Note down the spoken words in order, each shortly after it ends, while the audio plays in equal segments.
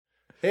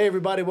Hey,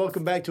 everybody.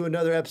 Welcome back to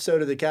another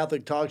episode of the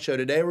Catholic Talk Show.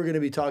 Today, we're going to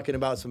be talking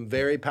about some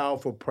very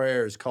powerful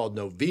prayers called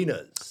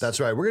novenas. That's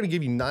right. We're going to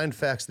give you 9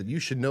 facts that you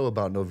should know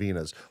about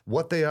novenas,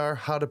 what they are,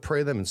 how to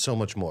pray them, and so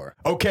much more.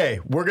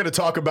 Okay, we're going to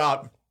talk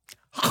about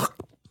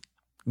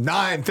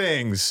 9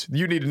 things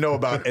you need to know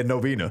about a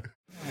novena.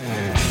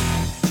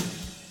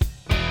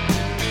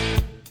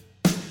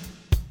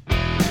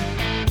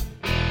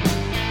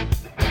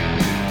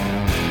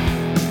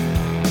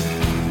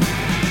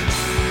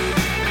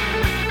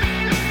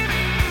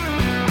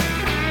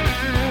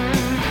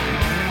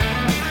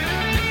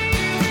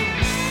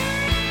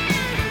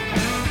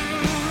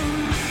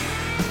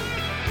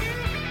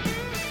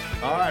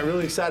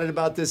 Really excited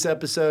about this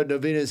episode.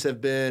 Novenas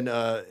have been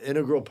an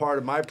integral part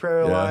of my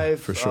prayer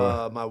life. For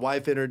sure. My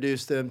wife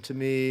introduced them to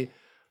me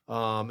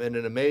in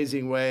an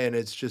amazing way, and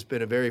it's just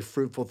been a very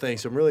fruitful thing.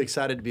 So I'm really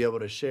excited to be able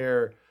to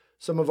share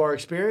some of our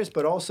experience,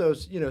 but also,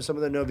 some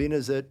of the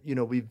novenas that,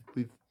 we've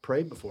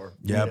prayed before.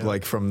 Yep,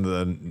 like from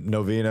the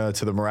novena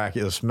to the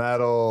miraculous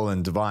medal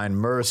and divine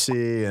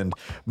mercy, and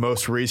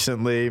most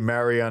recently,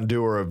 Mary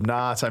Undoer of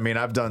Knots. I mean,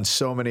 I've done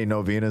so many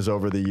novenas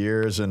over the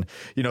years, and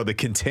the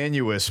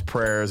continuous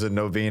prayers and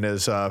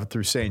novenas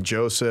through Saint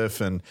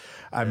Joseph, and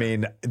I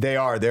mean, they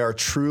are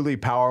truly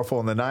powerful.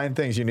 And the 9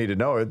 things you need to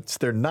know,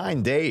 they're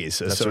 9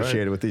 days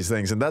associated with these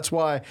things, and that's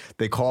why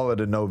they call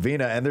it a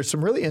novena. And there's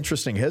some really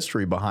interesting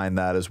history behind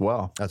that as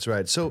well. That's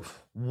right. So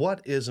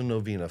what is a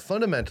novena?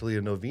 Fundamentally,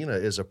 a novena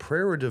is a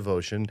prayer or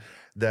devotion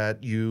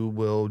that you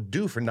will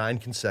do for 9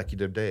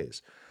 consecutive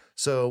days.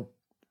 So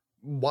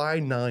why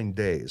 9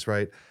 days,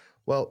 right?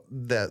 Well,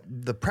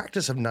 the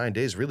practice of 9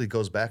 days really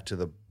goes back to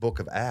the book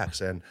of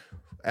Acts. And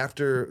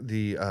after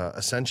the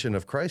ascension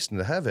of Christ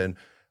into heaven,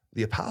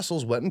 the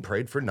apostles went and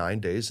prayed for 9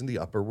 days in the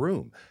upper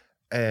room,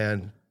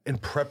 and in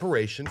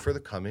preparation for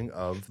the coming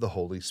of the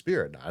Holy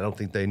Spirit. Now, I don't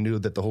think they knew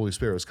that the Holy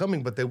Spirit was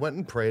coming, but they went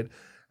and prayed,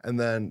 and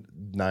then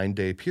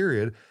 9-day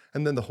period,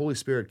 and then the Holy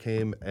Spirit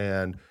came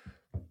and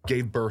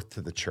gave birth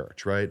to the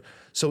church, right?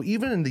 So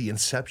even in the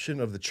inception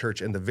of the church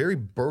and the very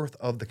birth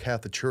of the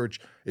Catholic Church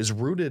is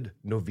rooted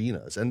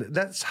novenas, and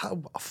that's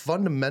how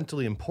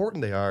fundamentally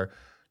important they are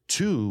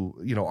to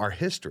our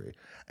history.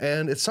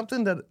 And it's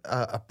something that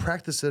a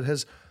practice that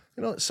has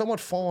somewhat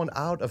fallen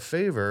out of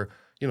favor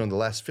in the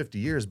last 50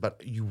 years,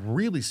 but you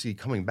really see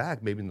coming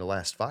back maybe in the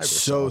last 5 or so.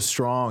 So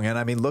strong. And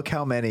I mean, look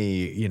how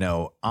many,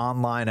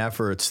 online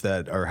efforts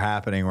that are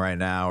happening right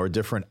now, or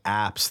different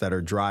apps that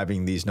are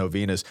driving these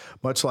novenas,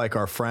 much like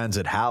our friends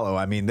at Hallow.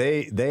 I mean,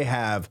 they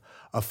have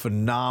a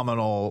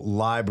phenomenal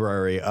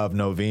library of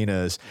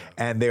novenas,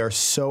 and they are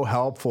so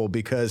helpful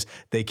because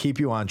they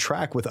keep you on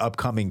track with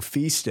upcoming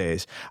feast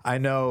days. I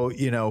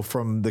know,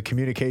 from the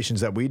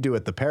communications that we do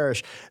at the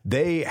parish,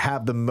 they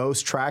have the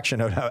most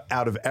traction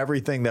out of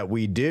everything that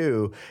we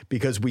do,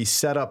 because we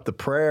set up the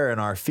prayer in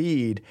our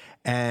feed,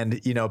 and,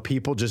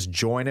 people just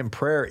join in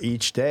prayer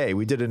each day.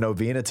 We did a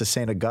novena to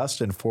St.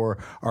 Augustine for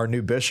our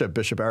new bishop,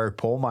 Bishop Eric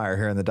Pohlmeyer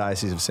here in the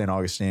Diocese of St.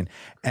 Augustine.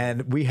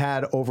 And we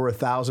had over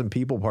 1,000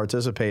 people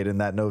participate in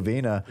that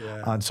novena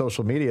on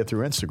social media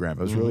through Instagram. It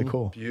was really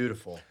cool.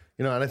 Beautiful.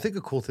 And I think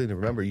a cool thing to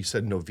remember, you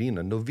said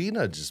novena.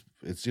 Novena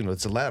it's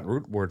a Latin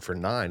root word for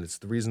 9. It's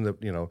the reason that,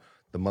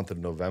 the month of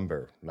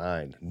November,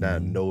 9,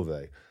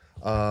 nove.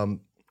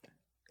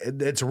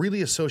 It's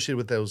really associated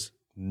with those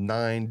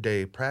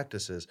 9-day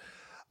practices.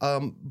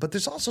 But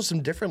there's also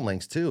some different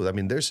lengths too. I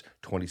mean, there's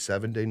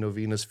 27-day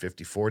novenas,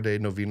 54-day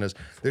novenas.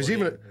 There's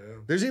even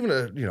a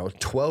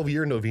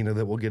 12-year novena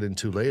that we'll get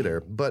into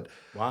later. But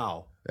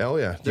wow. Oh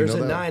yeah. There's a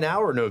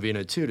 9-hour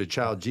novena too to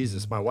Child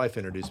Jesus. My wife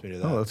introduced me to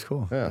that. Oh, that's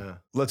cool. Yeah.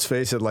 Let's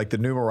face it, like the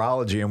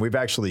numerology, and we've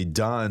actually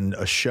done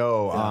a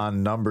show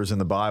on numbers in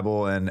the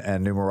Bible and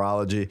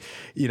numerology.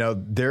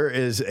 There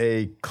is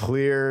a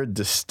clear,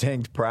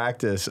 distinct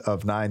practice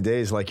of 9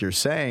 days, like you're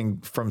saying,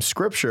 from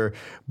Scripture.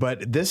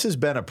 But this has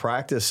been a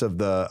practice of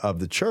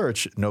the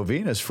church,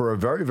 novenas, for a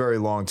very, very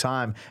long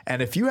time.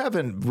 And if you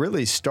haven't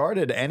really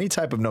started any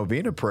type of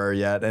novena prayer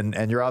yet,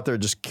 and you're out there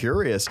just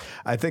curious,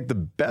 I think the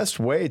best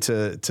way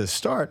to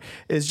start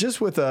is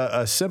just with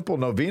a simple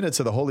novena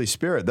to the Holy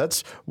Spirit.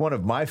 That's one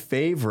of my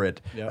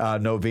favorite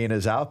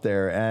novenas out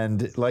there.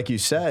 And like you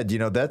said,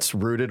 that's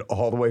rooted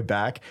all the way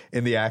back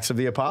in the Acts of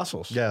the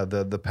Apostles. Yeah,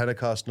 the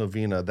Pentecost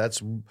novena,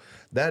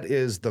 that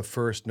is the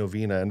first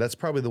novena, and that's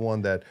probably the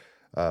one that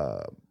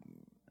I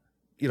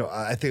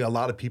think a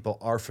lot of people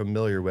are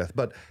familiar with.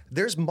 But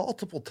there's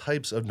multiple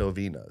types of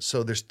novenas.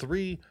 So there's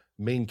 3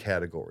 main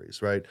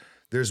categories, right?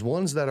 There's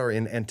ones that are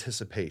in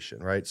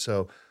anticipation, right?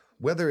 So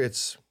whether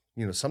it's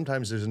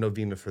sometimes there's a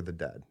novena for the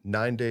dead.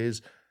 9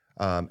 days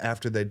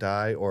after they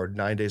die, or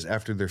 9 days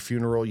after their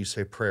funeral, you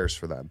say prayers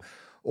for them.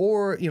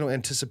 Or,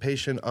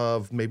 anticipation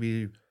of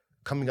maybe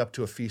coming up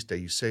to a feast day.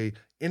 You say,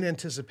 in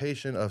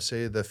anticipation of,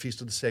 say, the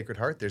Feast of the Sacred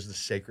Heart, there's the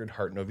Sacred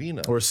Heart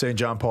Novena. Or St.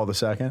 John Paul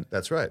II.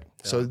 That's right.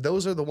 Yeah. So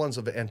those are the ones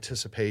of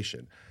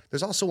anticipation.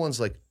 There's also ones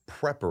like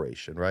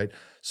preparation, right?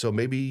 So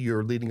maybe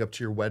you're leading up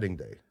to your wedding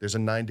day. There's a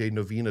 9-day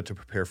novena to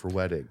prepare for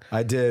wedding.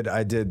 I did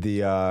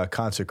the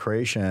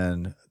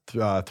consecration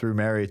through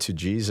Mary to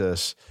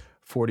Jesus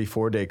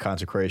 44-day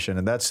consecration,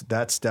 and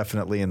that's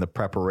definitely in the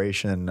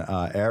preparation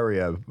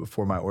area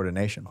for my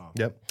ordination.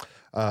 Yep.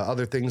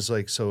 Other things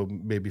like, so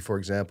maybe, for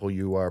example,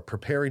 you are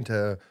preparing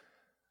to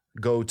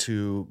go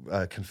to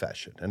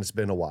confession, and it's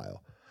been a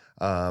while,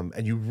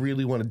 and you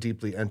really want to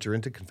deeply enter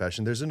into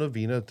confession. There's a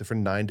novena for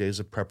 9 days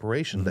of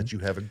preparation that you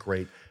have a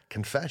great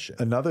confession.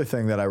 Another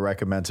thing that I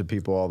recommend to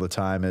people all the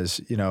time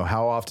is,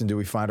 how often do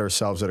we find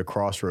ourselves at a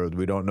crossroad?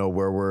 We don't know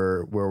where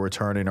we're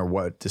turning or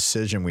what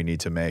decision we need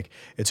to make.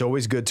 It's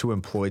always good to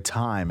employ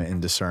time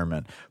in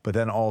discernment, but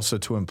then also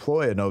to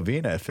employ a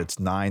novena. If it's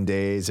 9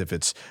 days, if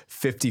it's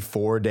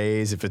 54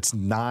 days, if it's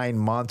 9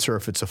 months, or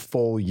if it's a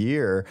full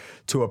year,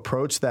 to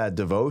approach that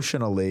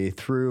devotionally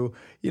through,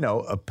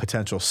 a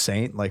potential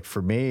saint. Like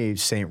for me,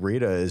 Saint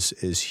Rita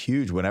is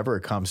huge whenever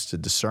it comes to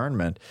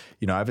discernment.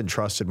 I've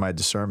entrusted my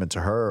discernment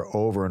to her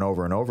over and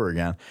over and over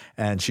again,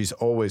 and she's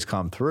always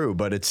come through.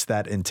 But it's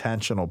that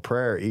intentional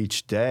prayer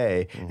each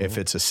day, if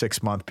it's a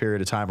 6-month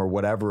period of time or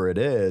whatever it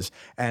is,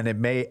 and it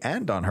may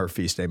end on her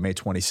feast day, May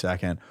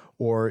 22nd,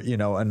 or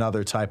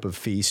another type of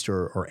feast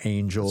or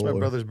angel. It's my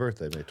brother's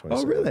birthday, May 22nd.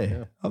 Oh, really?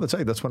 Yeah. Oh, that's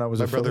right. That's when I was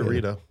My brother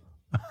Rita.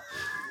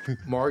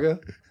 Marga?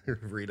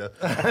 Rita.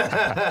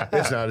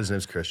 It's not. His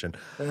name's Christian.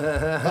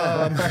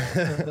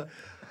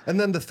 And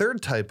then the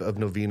third type of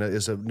novena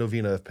is a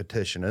novena of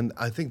petition. And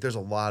I think there's a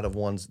lot of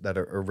ones that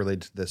are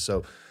related to this.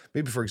 So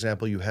maybe, for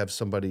example, you have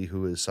somebody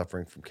who is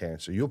suffering from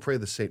cancer. You'll pray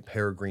the St.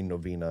 Peregrine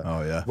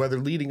novena, whether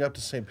leading up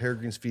to St.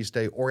 Peregrine's feast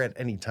day or at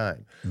any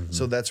time.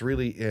 So that's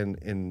really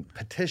in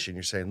petition.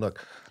 You're saying,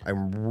 look,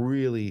 I'm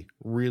really,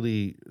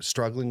 really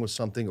struggling with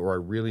something, or I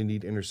really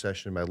need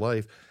intercession in my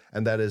life.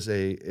 And that is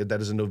a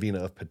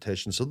novena of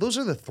petition. So those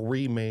are the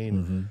three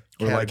main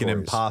Or like an categories.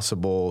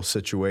 impossible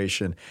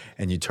situation,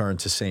 and you turn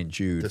to St.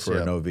 Jude for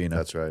a novena.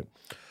 That's right.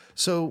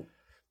 So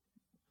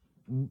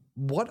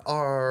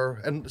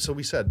so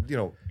we said,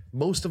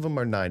 most of them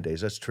are 9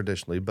 days. That's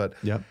traditionally, but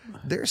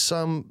there's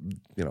some,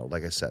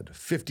 like I said,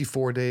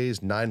 54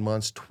 days, 9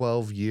 months,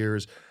 12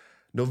 years.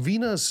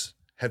 Novenas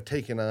have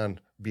taken on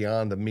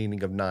beyond the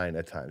meaning of 9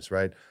 at times,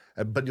 right?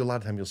 But a lot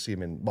of times you'll see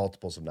them in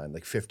multiples of 9,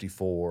 like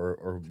 54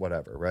 or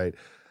whatever, right?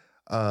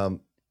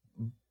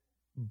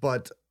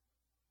 But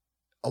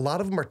a lot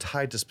of them are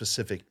tied to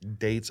specific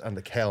dates on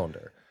the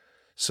calendar.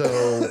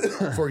 So,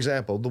 for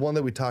example, the one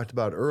that we talked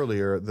about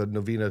earlier, the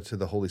novena to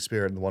the Holy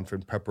Spirit and the one for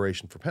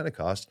preparation for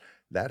Pentecost,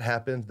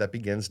 that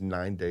begins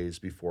 9 days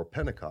before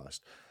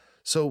Pentecost.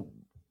 So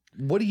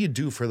what do you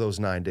do for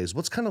those 9 days?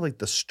 What's kind of like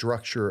the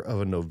structure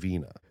of a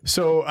novena?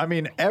 So,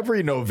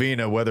 every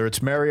novena, whether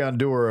it's Mary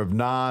Undoer of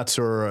Knots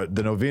or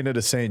the novena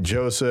to St.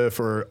 Joseph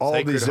or all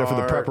Sacred these different, the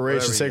Heart,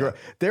 preparation, whatever,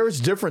 there's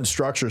different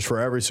structures for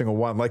every single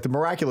one. Like the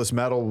Miraculous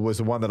Medal was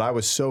the one that I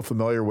was so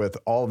familiar with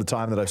all the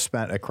time that I've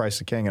spent at Christ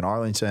the King in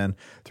Arlington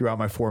throughout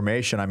my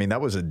formation.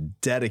 That was a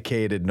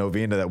dedicated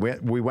novena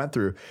that we went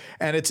through.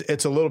 And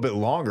it's a little bit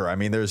longer.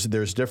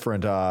 There's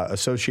different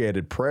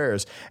associated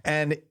prayers.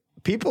 And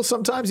people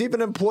sometimes even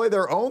employ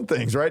their own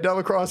things, right,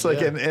 Delacroix?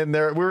 And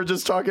we were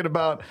just talking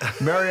about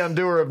Mary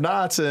Undoer of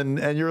Knots, and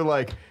you're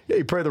like,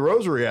 you pray the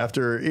rosary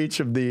after each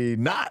of the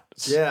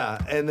knots.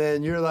 Yeah, and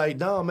then you're like,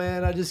 no,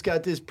 man, I just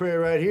got this prayer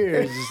right here.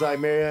 It's just like,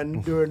 Mary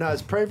Undoer of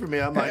Knots, pray for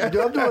me. I'm like,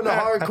 dude, I'm doing the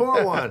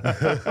hardcore one.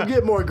 I'm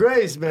getting more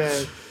grace,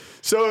 man.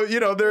 So,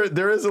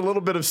 there is a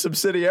little bit of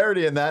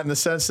subsidiarity in that, in the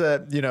sense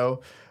that,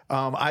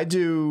 I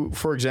do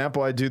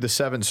the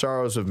 7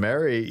 Sorrows of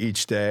Mary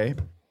each day.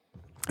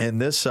 In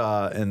this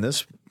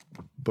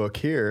book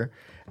here,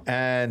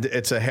 and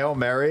it's a Hail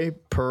Mary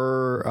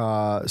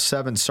per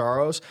 7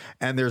 sorrows,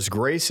 and there's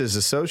graces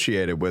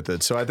associated with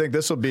it. So I think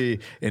this will be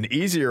an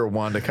easier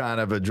one to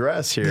kind of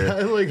address here.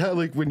 I like how,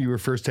 when you were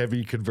first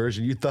having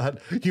conversion, you thought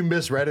you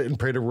misread it and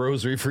prayed a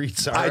rosary for each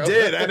sorrow. I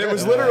did, and it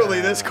was literally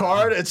this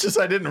card. It's just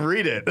I didn't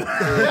read it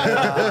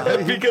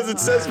because it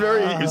says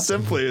very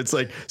simply. It's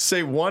like,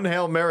 say 1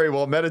 Hail Mary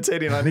while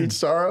meditating on each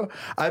sorrow.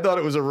 I thought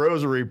it was a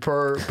rosary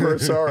per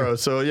sorrow.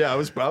 So yeah,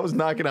 I was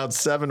knocking out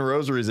 7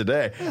 rosaries a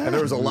day, and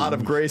there was a lot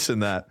of grace in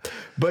that.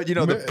 But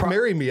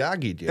Mary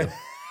Miyagi'd you.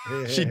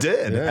 She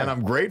did, and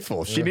I'm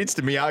grateful. She needs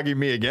to Miyagi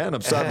me again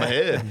upside my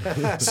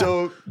head.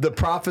 So the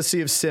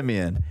prophecy of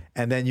Simeon,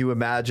 and then you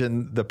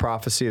imagine the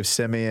prophecy of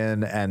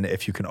Simeon, and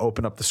if you can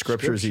open up the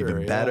scriptures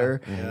even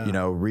better,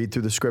 read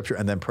through the scripture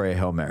and then pray a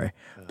Hail Mary.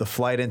 The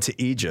flight into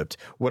Egypt.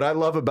 What I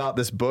love about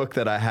this book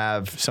that I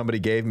have, somebody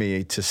gave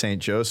me to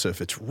St.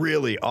 Joseph, it's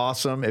really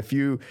awesome. If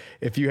you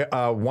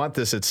want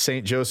this, it's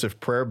St. Joseph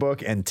Prayer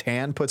Book, and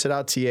TAN puts it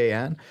out,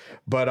 TAN.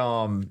 But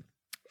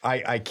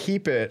I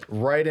keep it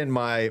right in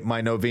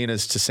my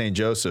novenas to St.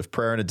 Joseph,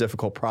 prayer in a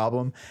difficult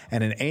problem,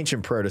 and an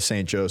ancient prayer to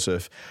St.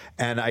 Joseph.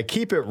 And I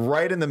keep it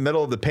right in the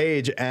middle of the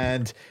page.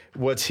 And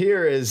what's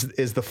here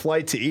is the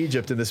flight to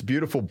Egypt in this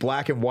beautiful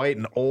black and white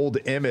and old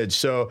image.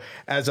 So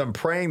as I'm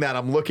praying that,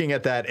 I'm looking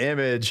at that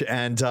image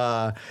and,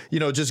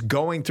 just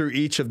going through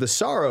each of the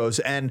sorrows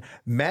and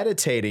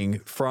meditating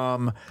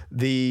from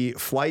the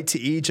flight to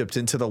Egypt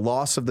into the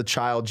loss of the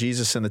child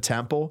Jesus in the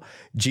temple.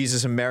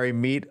 Jesus and Mary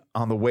meet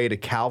on the way to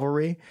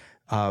Calvary.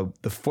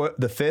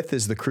 The fifth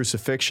is the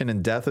crucifixion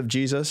and death of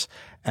Jesus.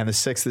 And the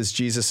sixth is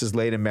Jesus is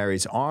laid in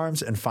Mary's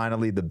arms. And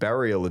finally, the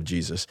burial of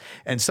Jesus.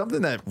 And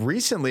something that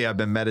recently I've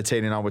been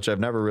meditating on, which I've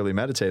never really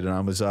meditated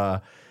on, was,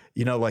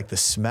 like the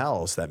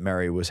smells that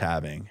Mary was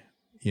having,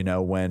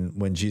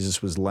 when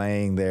Jesus was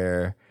laying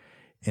there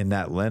in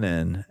that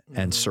linen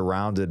and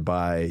surrounded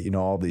by,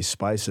 all these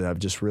spices. I've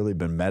just really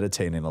been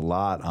meditating a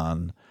lot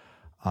on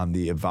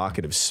the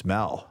evocative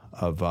smell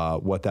of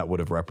what that would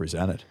have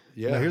represented.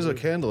 Yeah. Now here's a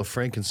candle of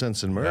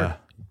frankincense and myrrh,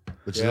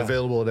 which is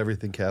available at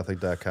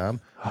everythingcatholic.com.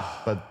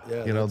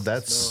 But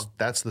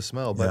that's the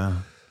smell. But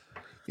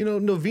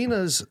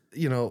novenas,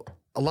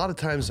 a lot of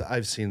times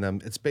I've seen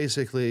them. It's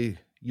basically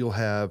you'll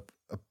have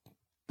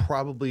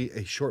probably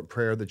a short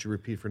prayer that you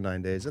repeat for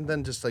 9 days, and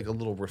then just like a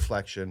little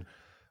reflection.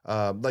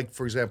 Like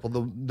for example,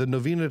 the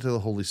novena to the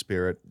Holy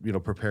Spirit,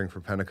 preparing for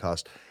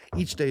Pentecost.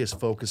 Each day is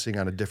focusing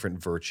on a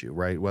different virtue,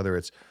 right? Whether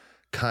it's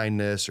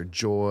kindness or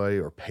joy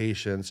or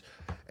patience,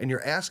 and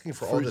you're asking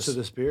for all this of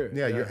the Spirit.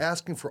 Yeah, you're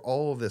asking for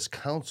all of this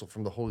counsel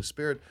from the Holy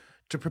Spirit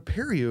to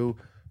prepare you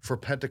for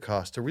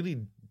Pentecost, to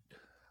really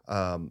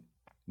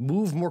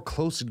move more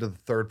closely to the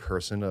third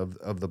person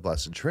of the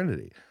Blessed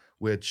Trinity,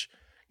 which,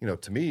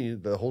 to me,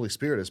 the Holy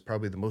Spirit is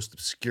probably the most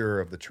obscure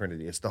of the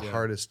Trinity. It's the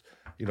hardest,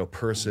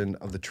 person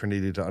of the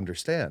Trinity to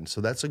understand.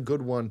 So that's a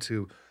good one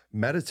to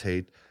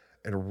meditate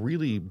and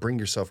really bring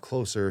yourself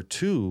closer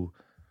to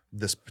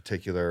this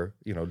particular,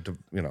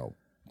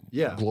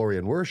 glory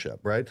and worship,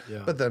 right?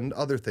 Yeah. But then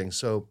other things.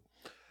 So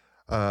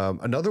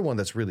another one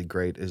that's really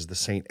great is the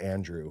St.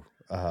 Andrew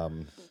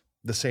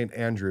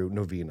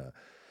novena.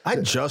 I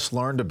just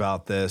learned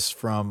about this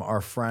from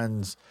our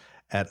friends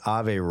at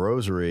Ave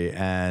Rosary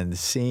and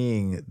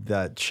seeing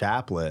that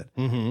chaplet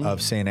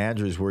of St.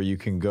 Andrew's where you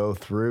can go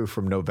through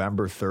from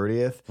November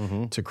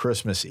 30th to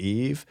Christmas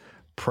Eve,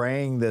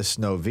 praying this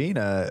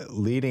novena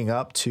leading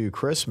up to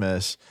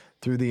Christmas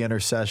through the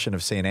intercession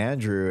of St.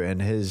 Andrew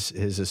and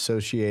his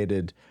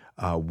associated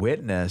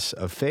witness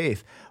of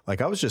faith.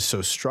 Like, I was just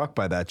so struck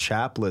by that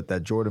chaplet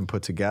that Jordan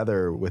put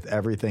together with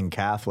Everything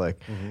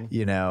Catholic.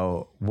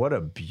 What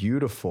a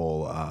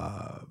beautiful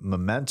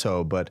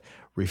memento, but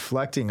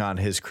reflecting on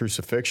his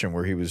crucifixion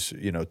where he was,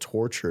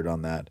 tortured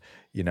on that,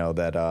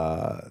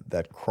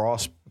 that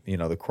cross,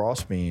 the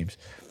cross beams.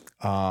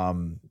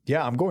 I'm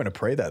going to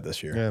pray that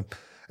this year. Yeah.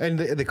 And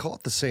they call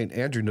it the St.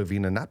 Andrew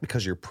Novena, not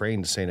because you're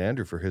praying to St.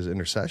 Andrew for his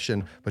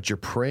intercession, but you're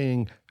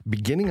praying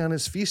beginning on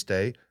his feast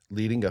day,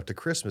 leading up to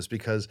Christmas,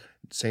 because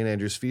St.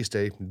 Andrew's feast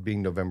day,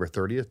 being November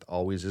 30th,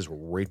 always is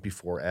right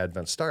before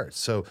Advent starts.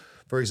 So,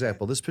 for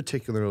example, this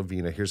particular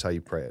novena, here's how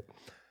you pray it.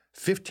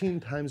 15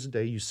 times a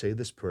day, you say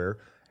this prayer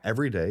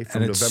every day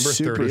from and it's November 30th.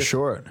 Super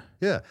short.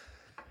 Yeah.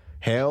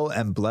 Hail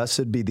and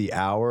blessed be the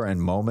hour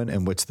and moment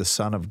in which the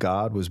Son of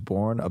God was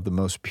born of the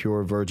most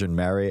pure Virgin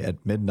Mary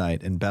at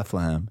midnight in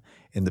Bethlehem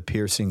in the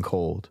piercing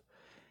cold.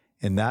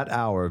 In that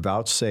hour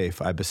vouchsafe,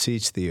 I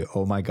beseech thee,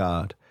 O my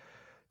God,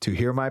 to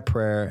hear my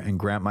prayer and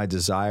grant my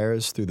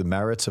desires through the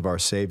merits of our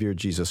Savior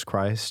Jesus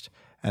Christ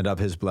and of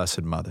his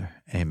blessed Mother.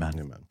 Amen.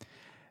 Amen.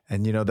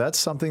 And, that's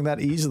something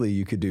that easily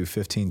you could do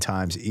 15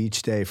 times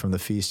each day from the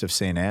Feast of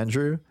St.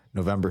 Andrew,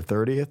 November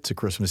 30th to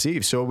Christmas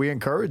Eve. So we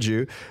encourage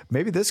you,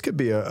 maybe this could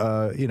be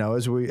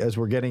as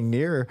we're getting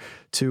near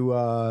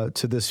to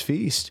this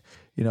feast,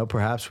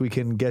 perhaps we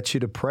can get you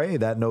to pray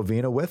that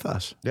novena with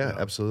us. Yeah,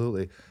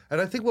 absolutely.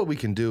 And I think what we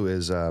can do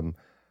is,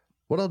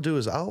 what I'll do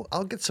is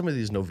I'll get some of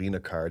these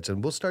novena cards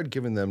and we'll start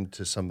giving them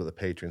to some of the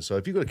patrons. So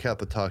if you go to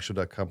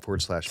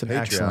CatholicTalkShow.com/Patreon,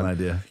 excellent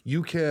idea.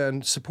 You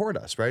can support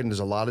us, right? And there's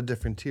a lot of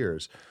different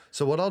tiers.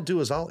 So what I'll do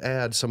is I'll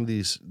add some of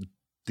these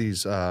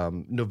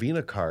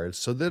novena cards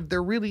so that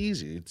they're really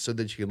easy, so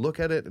that you can look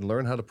at it and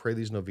learn how to pray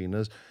these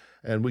novenas.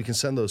 And we can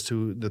send those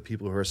to the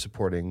people who are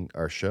supporting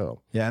our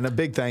show. Yeah, and a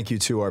big thank you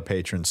to our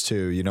patrons,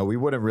 too. We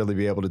wouldn't really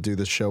be able to do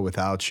this show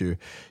without you.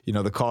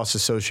 The costs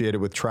associated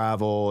with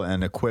travel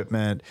and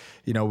equipment,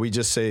 we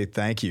just say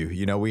thank you.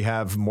 We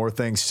have more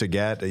things to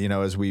get,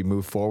 as we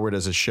move forward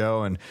as a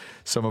show, and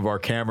some of our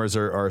cameras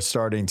are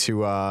starting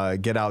to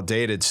get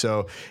outdated.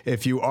 So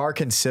if you are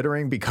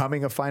considering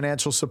becoming a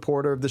financial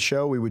supporter of the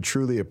show, we would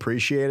truly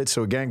appreciate it.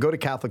 So again, go to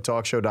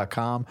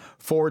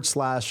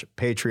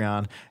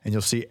CatholicTalkShow.com/Patreon, and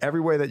you'll see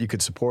every way that you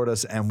could support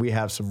us, and we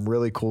have some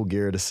really cool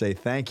gear to say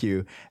thank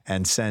you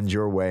and send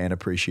your way in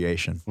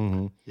appreciation.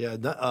 Mm-hmm. Yeah,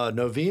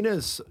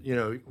 novenas,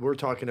 we're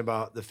talking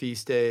about the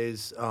feast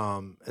days,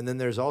 and then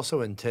there's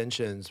also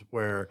intentions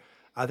where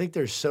I think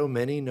there's so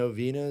many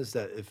novenas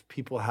that if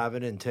people have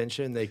an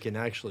intention, they can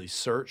actually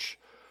search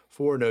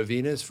for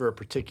novenas for a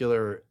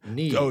particular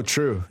need. Oh,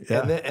 true.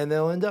 Yeah. And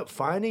they'll end up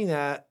finding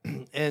that,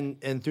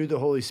 and through the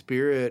Holy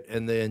Spirit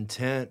and the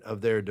intent of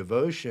their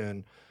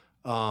devotion,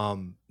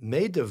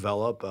 may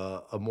develop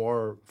a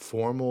more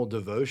formal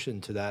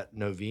devotion to that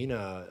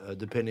novena,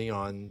 depending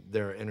on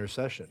their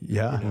intercession.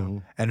 Yeah. You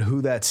know? And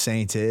who that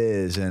saint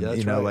is. And, Yeah,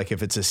 you know, right. like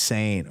if it's a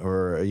saint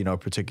or, you know, a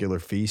particular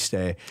feast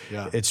day,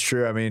 Yeah. it's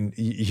true. I mean,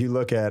 you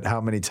look at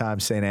how many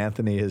times St.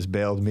 Anthony has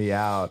bailed me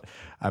out.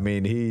 I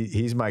mean,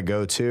 he's my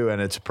go-to, and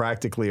it's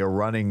practically a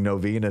running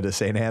novena to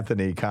St.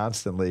 Anthony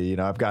constantly. You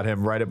know, I've got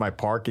him right at my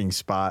parking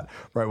spot,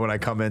 right when I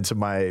come into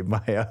my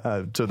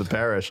to the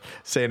parish.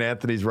 St.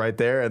 Anthony's right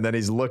there, and then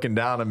he's looking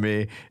down at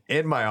me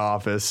in my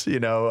office.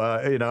 You know,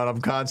 and I'm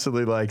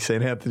constantly like,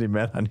 St. Anthony,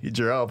 man, I need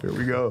your help. Here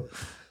we go.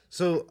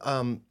 So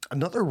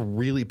another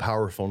really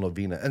powerful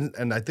novena,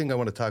 and I think I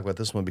want to talk about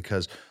this one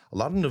because a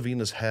lot of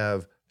novenas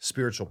have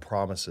spiritual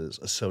promises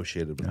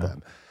associated with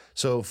them.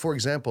 So, for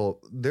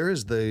example, there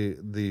is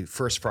the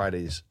First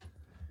Friday's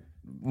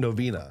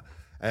novena,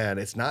 and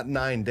it's not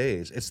 9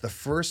 days. It's the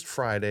first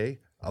Friday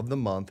of the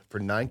month for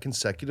 9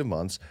 consecutive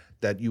months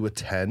that you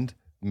attend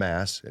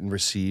Mass and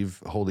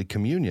receive Holy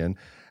Communion,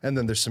 and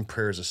then there's some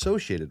prayers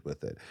associated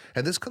with it.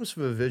 And this comes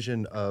from a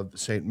vision of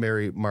St.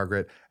 Mary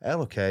Margaret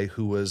Alacoque,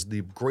 who was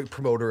the great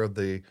promoter of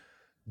the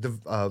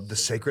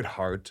Sacred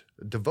Heart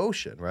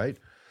devotion, right?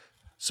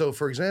 So,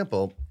 for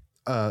example,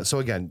 so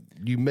again,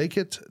 you make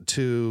it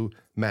to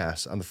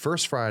Mass on the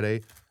first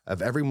Friday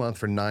of every month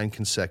for 9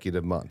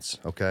 consecutive months,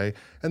 okay?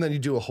 And then you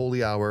do a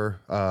holy hour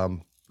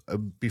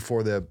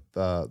before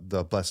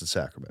the Blessed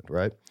Sacrament,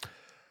 right?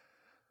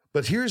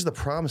 But here's the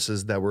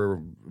promises that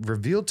were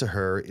revealed to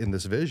her in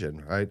this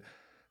vision, right?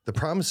 The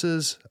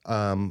promises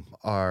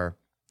are,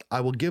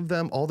 I will give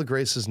them all the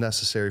graces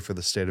necessary for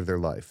the state of their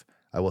life.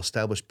 I will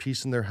establish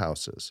peace in their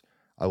houses.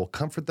 I will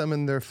comfort them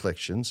in their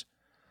afflictions.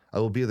 I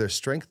will be their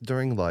strength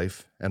during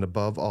life, and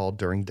above all,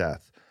 during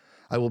death.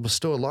 I will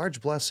bestow a large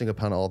blessing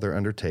upon all their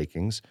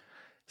undertakings.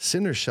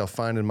 Sinners shall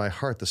find in my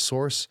heart the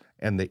source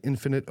and the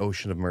infinite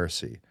ocean of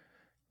mercy.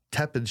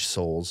 Tepid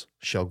souls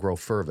shall grow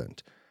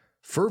fervent.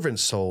 Fervent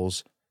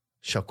souls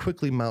shall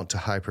quickly mount to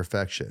high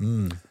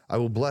perfection. I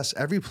will bless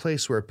every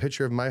place where a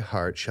picture of my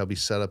heart shall be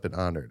set up and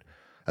honored.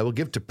 I will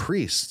give to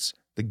priests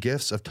the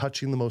gifts of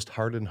touching the most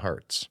hardened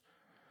hearts.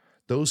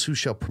 Those who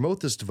shall promote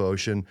this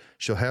devotion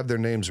shall have their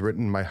names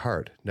written in my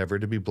heart, never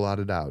to be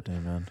blotted out.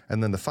 Amen.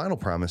 And then the final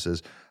promise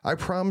is, I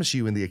promise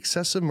you in the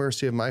excessive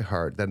mercy of my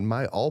heart that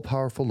my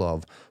all-powerful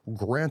love will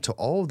grant to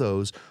all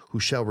those who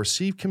shall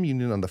receive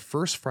communion on the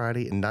first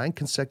Friday in 9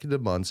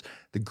 consecutive months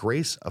the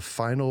grace of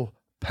final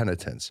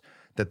penitence,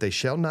 that they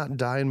shall not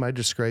die in my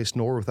disgrace,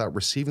 nor without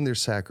receiving their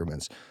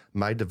sacraments.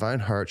 My divine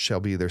heart shall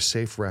be their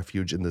safe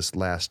refuge in this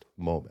last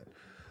moment.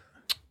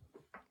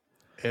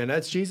 And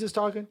that's Jesus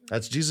talking?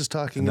 That's Jesus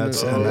talking.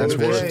 That's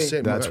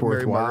That's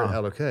worthwhile.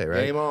 Alacoque,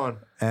 right? Game on.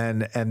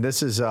 And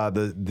this is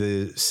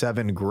the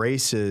 7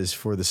 graces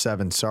for the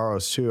 7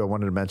 sorrows too. I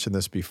wanted to mention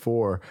this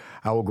before.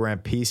 I will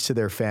grant peace to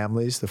their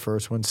families, the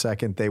first one.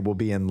 Second, they will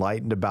be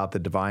enlightened about the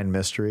divine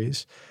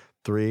mysteries.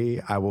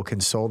 3, I will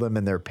console them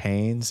in their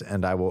pains,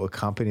 and I will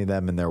accompany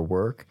them in their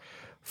work.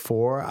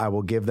 4, I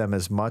will give them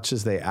as much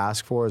as they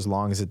ask for, as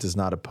long as it does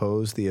not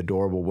oppose the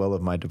adorable will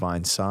of my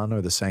divine Son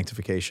or the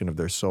sanctification of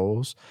their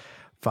souls.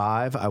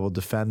 5, I will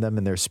defend them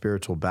in their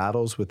spiritual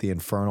battles with the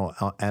infernal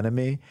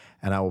enemy,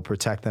 and I will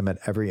protect them at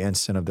every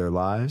instant of their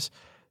lives.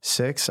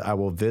 6, I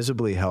will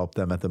visibly help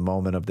them at the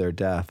moment of their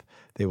death.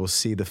 They will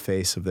see the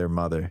face of their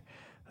mother.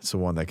 That's the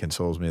one that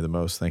consoles me the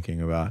most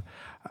thinking about.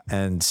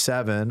 And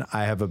 7,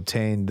 I have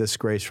obtained this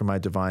grace from my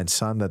divine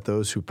Son, that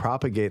those who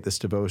propagate this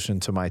devotion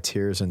to my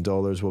tears and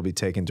dolors will be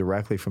taken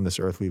directly from this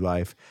earthly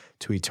life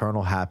to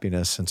eternal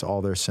happiness, since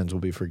all their sins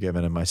will be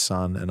forgiven, and my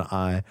Son and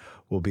I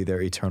will be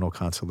their eternal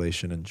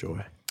consolation and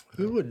joy.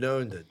 Who would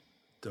know that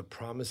the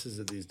promises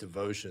of these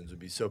devotions would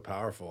be so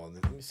powerful? And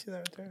let me see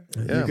that right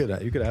there.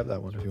 Yeah. You could have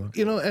that one if you want.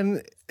 You know,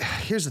 and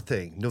here's the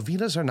thing.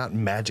 Novenas are not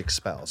magic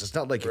spells. It's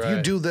not like if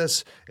you do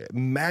this,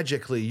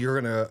 magically you're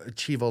going to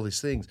achieve all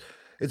these things.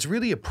 It's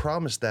really a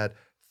promise that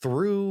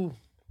through,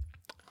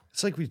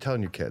 it's like we're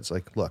telling your kids,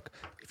 like, look,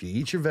 if you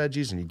eat your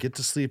veggies and you get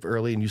to sleep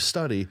early and you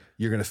study,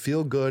 you're going to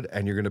feel good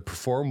and you're going to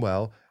perform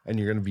well and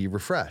you're going to be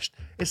refreshed.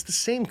 It's the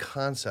same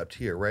concept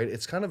here, right?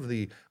 It's kind of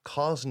the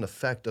cause and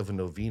effect of a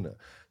novena,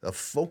 of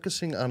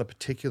focusing on a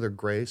particular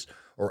grace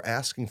or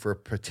asking for a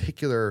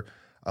particular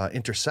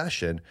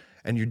intercession,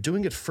 and you're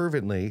doing it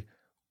fervently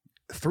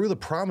through the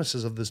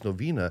promises of this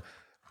novena.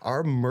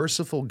 Our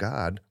merciful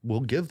God will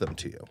give them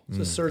to you. It's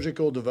a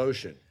surgical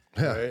devotion,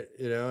 right?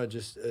 You know,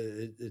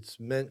 it's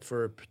meant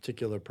for a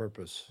particular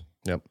purpose.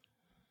 Yep.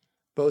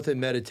 Both in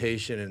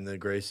meditation and the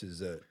graces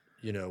that,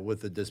 you know,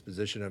 with the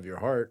disposition of your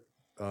heart,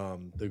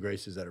 the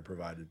graces that are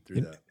provided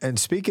through that. And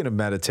speaking of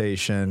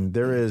meditation,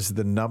 there is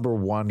the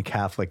 #1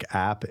 Catholic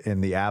app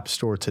in the App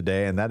Store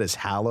today, and that is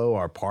Hallow,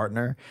 our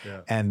partner.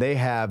 Yeah. And they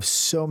have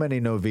so many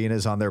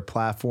novenas on their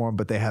platform,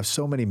 but they have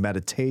so many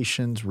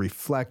meditations,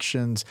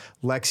 reflections,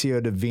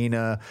 Lectio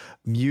Divina,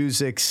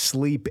 music,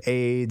 sleep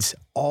aids,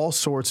 all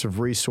sorts of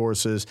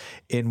resources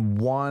in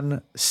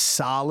one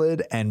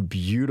solid and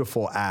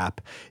beautiful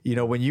app. You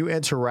know, when you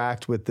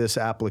interact with this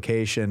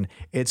application,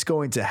 it's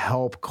going to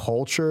help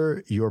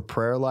culture your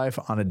prayer prayer life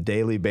on a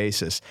daily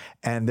basis.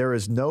 And there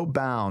is no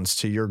bounds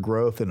to your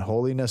growth in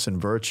holiness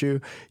and virtue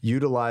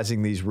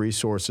utilizing these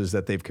resources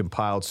that they've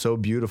compiled so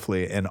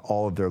beautifully in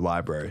all of their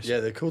libraries. Yeah,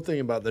 the cool thing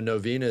about the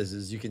novenas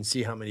is you can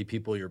see how many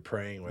people you're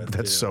praying with.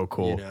 That's so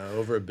cool. You know,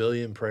 over 1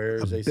 billion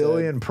prayers. A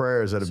billion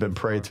prayers that have been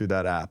prayed through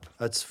that app.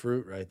 That's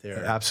fruit right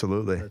there.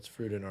 Absolutely. That's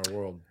fruit in our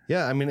world.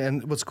 Yeah, I mean,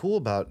 and what's cool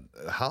about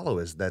Hallow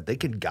is that they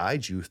can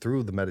guide you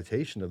through the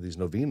meditation of these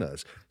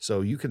novenas.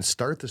 So you can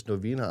start this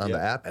novena on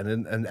the app,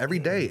 and every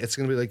day it's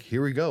going to be like,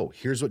 here we go.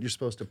 Here's what you're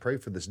supposed to pray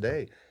for this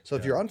day. So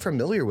if you're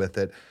unfamiliar with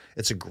it,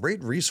 it's a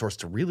great resource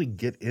to really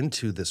get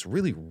into this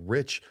really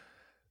rich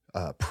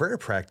prayer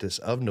practice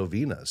of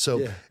novena.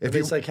 So if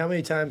it's like, how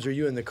many times are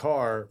you in the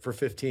car for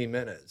 15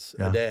 minutes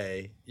a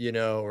day, you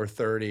know, or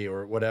 30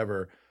 or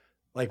whatever?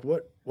 Like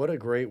what a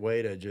great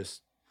way to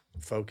just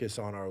focus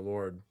on our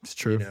Lord. It's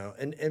true. You know,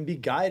 and be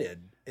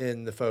guided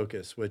in the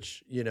focus,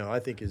 which, you know, I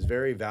think is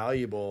very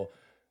valuable,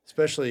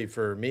 especially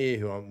for me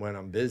when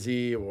I'm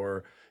busy,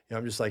 or, you know,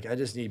 I'm just like, I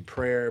just need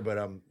prayer, but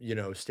I'm, you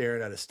know,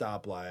 staring at a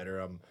stoplight, or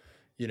I'm,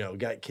 you know,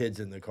 got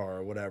kids in the car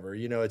or whatever.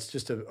 You know, it's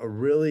just a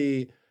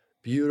really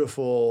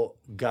beautiful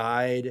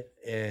guide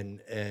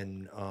and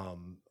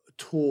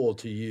tool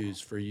to use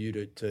for you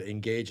to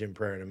engage in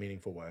prayer in a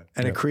meaningful way.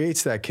 And it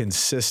creates that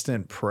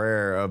consistent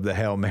prayer of the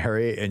Hail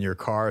Mary in your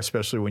car,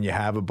 especially when you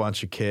have a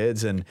bunch of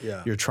kids and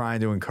you're trying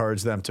to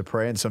encourage them to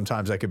pray. And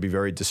sometimes that could be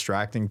very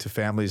distracting to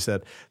families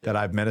that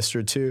I've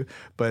ministered to.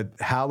 But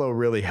Hallow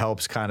really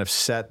helps kind of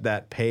set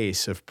that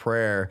pace of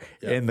prayer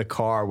in the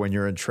car when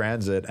you're in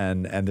transit,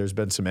 and there's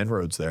been some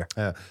inroads there.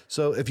 Yeah.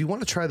 So if you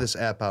want to try this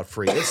app out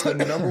free, it's the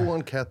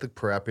 #1 Catholic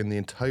prayer app in the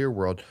entire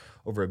world.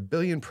 Over 1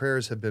 billion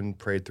prayers have been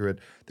prayed through it.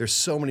 There's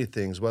so many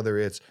things, whether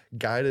it's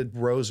guided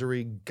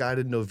rosary,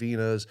 guided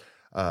novenas,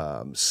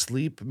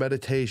 sleep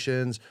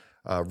meditations,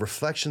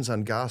 reflections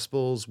on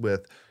gospels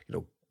with, you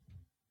know,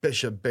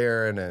 Bishop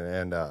Barron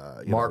and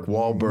Mark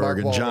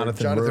Wahlberg and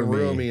Jonathan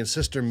Rumi and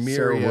Sister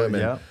Miriam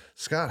and yeah.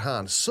 Scott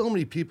Hahn. So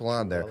many people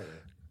on there.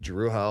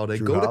 Drew Holiday.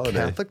 Go to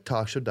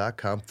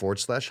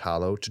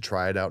CatholicTalkShow.com/Hallow to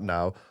try it out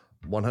now.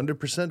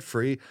 100%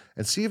 free,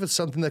 and see if it's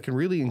something that can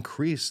really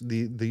increase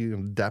the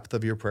depth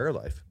of your prayer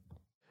life.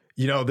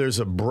 You know, there's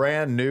a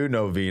brand new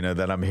novena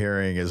that I'm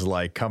hearing is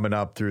like coming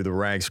up through the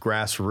ranks,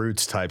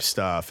 grassroots type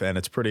stuff, and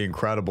it's pretty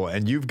incredible.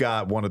 And you've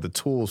got one of the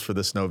tools for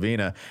this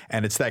novena,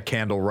 and it's that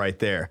candle right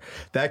there.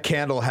 That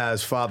candle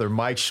has Father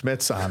Mike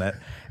Schmitz on it,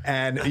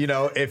 and you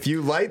know, if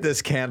you light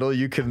this candle,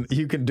 you can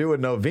do a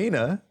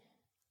novena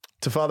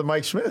to Father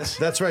Mike Schmitz.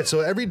 That's right. So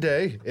every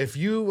day, if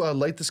you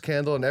light this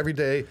candle, and every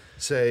day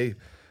say,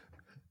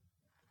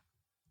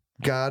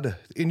 God,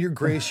 in your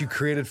grace, you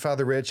created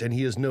Father Rich, and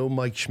he is no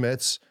Mike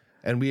Schmitz.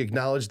 And we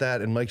acknowledge that.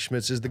 And Mike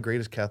Schmitz is the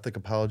greatest Catholic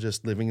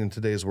apologist living in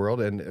today's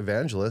world and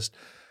evangelist.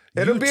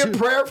 It'll be a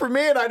prayer for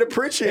me, and I'd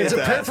appreciate it. It's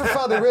that. a prayer for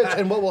Father Rich.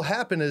 And what will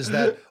happen is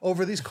that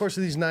over the course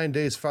of these 9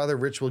 days, Father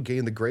Rich will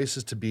gain the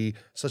graces to be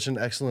such an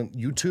excellent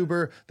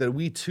YouTuber that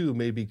we too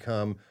may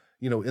become,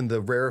 you know, in the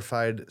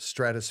rarefied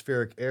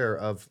stratospheric air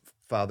of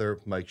Father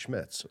Mike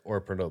Schmitz or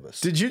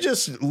Pronobus. Did you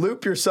just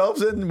loop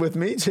yourselves in with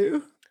me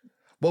too?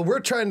 Well,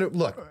 we're trying to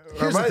look.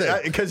 Here's the thing.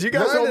 Because you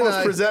guys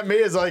almost present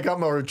me as like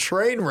I'm a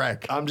train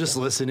wreck. I'm just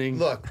listening.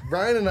 Look,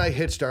 Ryan and I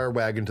hitched our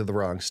wagon to the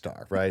wrong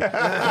star, right?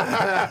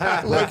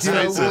 Like, you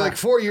know, like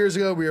 4 years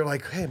ago, we were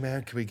like, "Hey,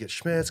 man, can we get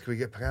Schmitz? Can we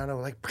get Pagano?"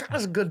 We're like,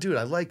 Pagano's a good dude.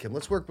 I like him.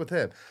 Let's work with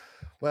him.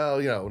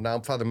 Well, you know, now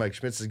Father Mike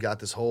Schmitz has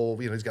got this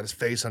whole, you know, he's got his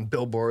face on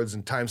billboards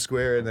in Times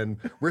Square, and then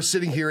we're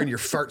sitting here in your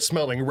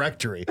fart-smelling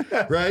rectory,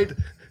 right?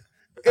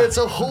 It's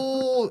a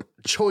whole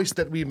choice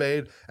that we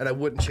made, and I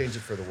wouldn't change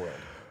it for the world.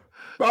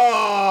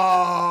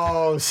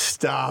 Oh,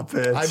 stop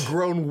it. I've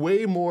grown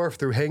way more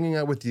through hanging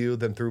out with you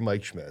than through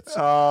Mike Schmitz.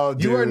 Oh,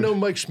 dude. You are no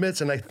Mike Schmitz,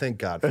 and I thank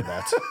God for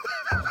that.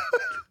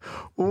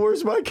 Well,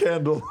 where's my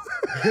candle?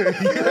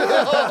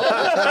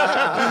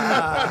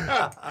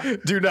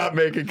 Do not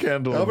make a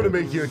candle. I'm going to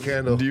make you a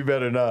candle. You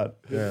better not.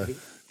 Yeah.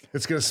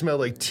 It's going to smell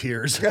like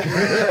tears. Well,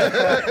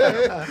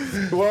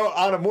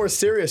 on a more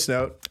serious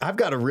note, I've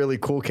got a really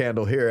cool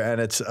candle here, and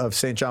it's of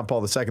St. John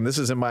Paul II. This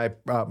is in my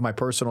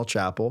personal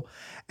chapel,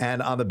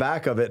 and on the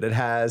back of it, it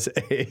has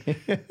a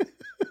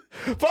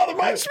Father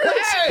Mike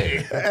Schmitz.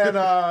 Hey! And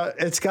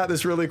it's got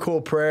this really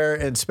cool prayer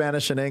in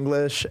Spanish and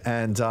English,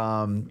 and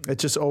it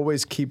just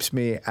always keeps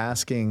me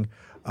asking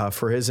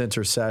for his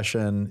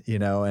intercession, you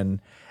know,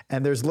 and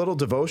there's little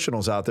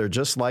devotionals out there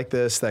just like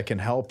this that can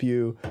help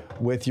you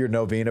with your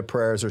novena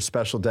prayers or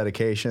special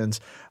dedications.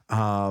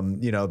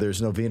 You know,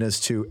 there's novenas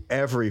to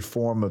every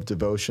form of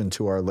devotion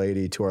to Our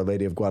Lady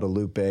of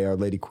Guadalupe, Our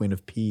Lady Queen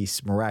of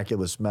Peace,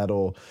 Miraculous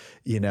Medal,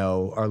 you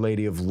know, Our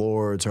Lady of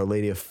Lourdes, Our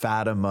Lady of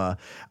Fatima.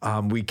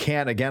 We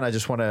can't, again, I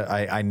just want to,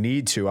 I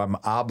need to, I'm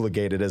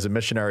obligated as a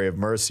missionary of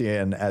mercy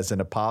and as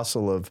an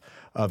apostle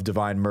of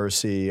divine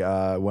mercy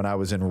when I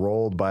was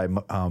enrolled by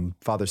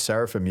Father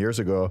Seraphim years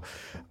ago.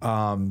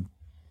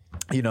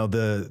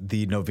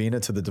 the novena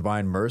to the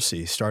Divine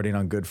Mercy, starting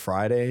on Good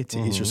Friday to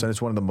Easter Sunday.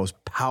 It's one of the most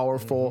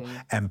powerful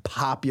and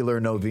popular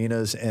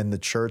novenas in the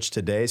church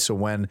today. So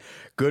when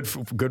Good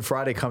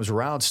Friday comes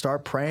around,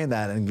 start praying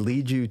that and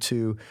lead you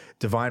to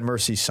Divine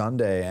Mercy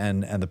Sunday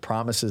and the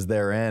promises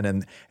therein.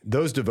 And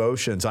those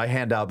devotions, I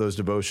hand out those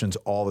devotions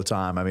all the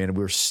time. I mean,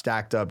 we're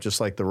stacked up just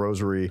like the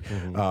rosary,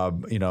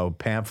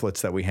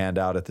 pamphlets that we hand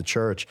out at the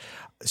church.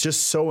 It's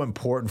just so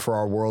important for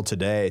our world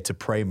today to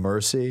pray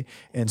mercy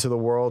into the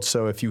world.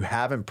 So if you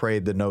haven't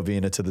prayed the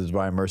novena to the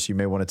Divine Mercy, you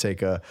may want to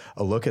take a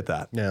look at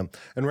that. Yeah.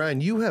 And Ryan,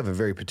 you have a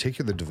very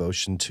particular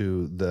devotion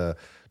to the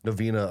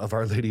novena of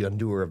Our Lady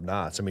Undoer of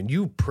Knots. I mean,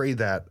 you pray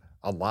that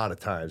a lot of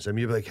times. I mean,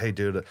 you'd be like, hey,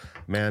 dude,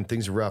 man,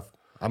 things are rough.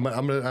 I'm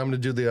gonna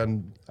do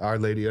the Our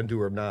Lady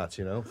Undoer of Knots,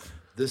 you know?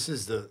 This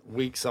is the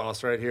weak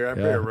sauce right here. I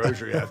pray a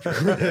rosary after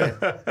every day.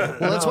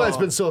 Well, that's why it's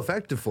been so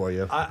effective for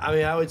you.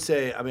 I would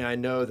say, I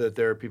know that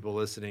there are people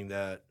listening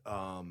that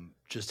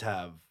just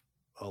have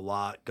a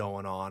lot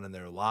going on in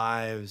their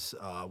lives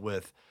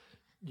with,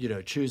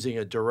 choosing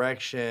a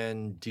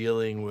direction,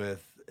 dealing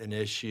with an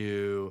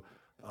issue,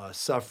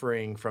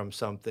 suffering from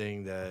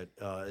something that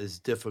is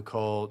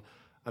difficult.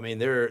 I mean,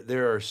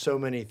 there are so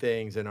many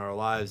things in our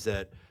lives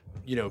that,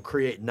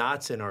 create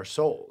knots in our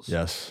souls.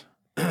 Yes.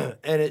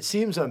 And it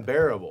seems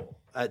unbearable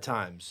at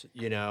times,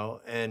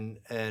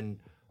 and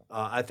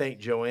I thank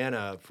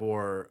Joanna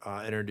for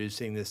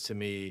introducing this to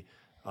me.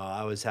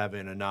 I was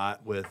having a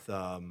knot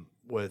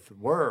with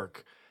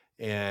work,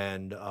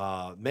 and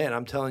man,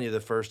 I'm telling you,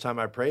 the first time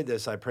I prayed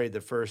this, I prayed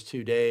the first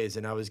 2 days,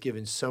 and I was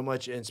given so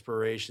much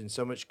inspiration,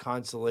 so much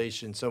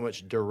consolation, so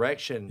much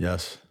direction.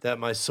 Yes. That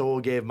my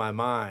soul gave my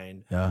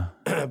mind. Yeah.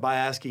 By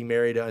asking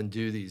Mary to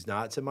undo these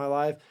knots in my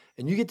life.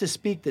 And you get to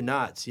speak the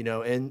knots,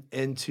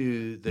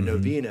 into the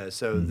novena.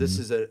 So this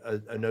is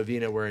a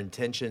novena where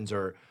intentions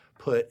are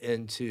put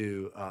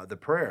into the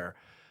prayer.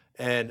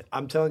 And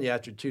I'm telling you,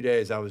 after 2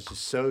 days, I was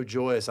just so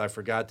joyous. I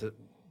forgot to,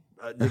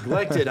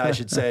 neglected, I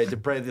should say, to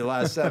pray the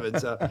last 7.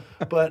 So,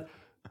 but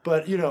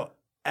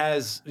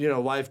as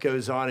life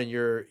goes on and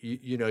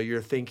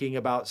you're thinking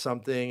about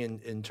something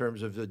in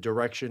terms of the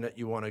direction that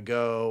you want to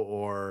go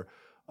or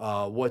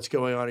what's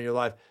going on in your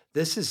life.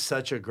 This is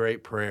such a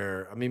great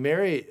prayer. I mean,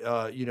 Mary,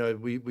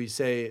 we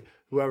say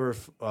whoever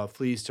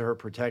flees to her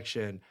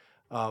protection,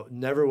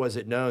 never was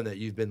it known that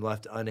you've been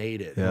left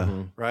unaided.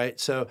 Yeah. Right?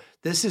 So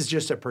this is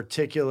just a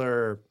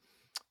particular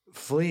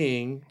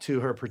fleeing to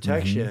her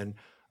protection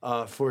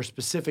for a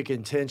specific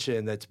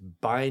intention that's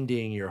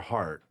binding your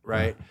heart,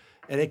 right?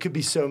 And it could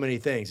be so many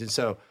things. And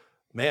so,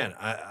 man,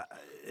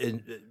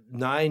 in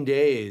 9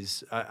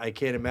 days, I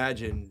can't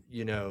imagine,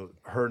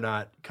 her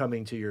not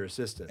coming to your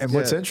assistance. And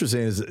what's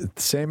interesting is the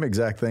same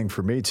exact thing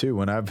for me too.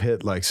 When I've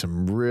hit like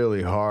some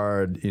really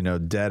hard,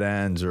 dead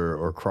ends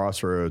or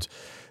crossroads,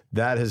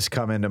 that has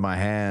come into my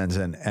hands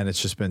and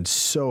it's just been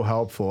so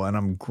helpful. And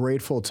I'm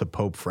grateful to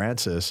Pope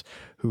Francis,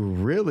 who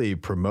really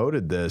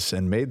promoted this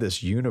and made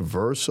this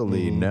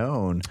universally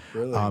known.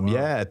 Really? Wow.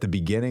 At the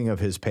beginning of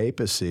his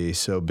papacy.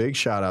 So big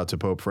shout out to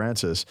Pope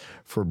Francis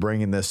for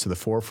bringing this to the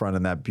forefront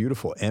and that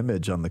beautiful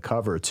image on the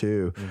cover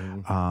too.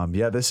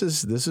 This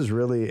has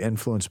really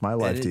influenced my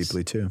life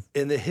deeply too.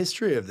 And the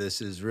history of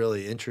this is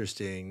really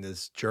interesting.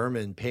 This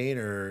German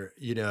painter,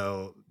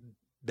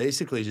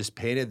 basically just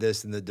painted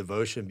this and the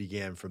devotion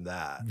began from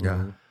that.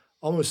 Yeah.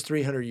 Almost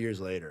 300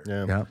 years later.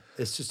 Yeah.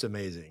 It's just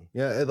amazing.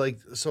 Yeah,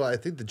 so I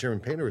think the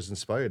German painter was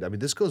inspired. I mean,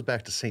 this goes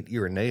back to Saint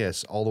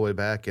Irenaeus all the way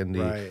back in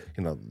the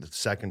the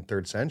 2nd,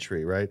 3rd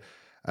century, right?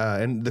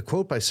 And the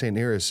quote by Saint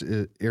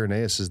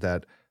Irenaeus is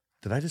that,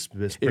 did I just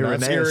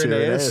mispronounce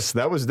Irenaeus?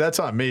 That's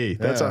on me.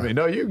 That's on me.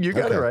 No, you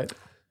got it right.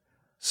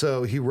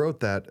 So he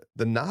wrote that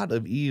the knot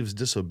of Eve's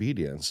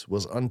disobedience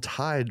was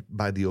untied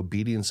by the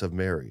obedience of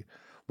Mary.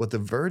 What the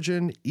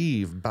Virgin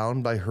Eve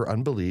bound by her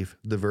unbelief,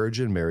 the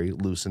Virgin Mary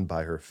loosened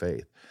by her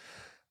faith.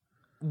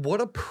 What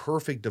a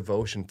perfect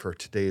devotion for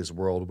today's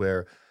world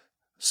where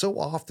so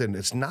often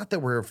it's not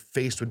that we're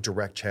faced with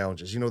direct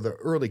challenges. The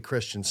early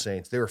Christian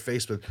saints, they were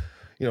faced with,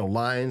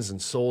 lions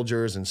and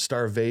soldiers and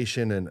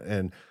starvation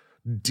and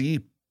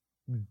deep,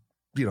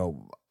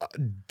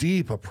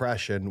 deep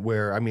oppression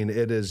where,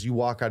 it is you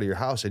walk out of your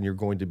house and you're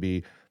going to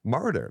be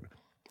martyred.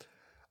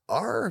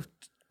 Our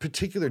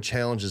particular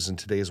challenges in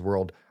today's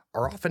world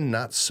are often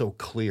not so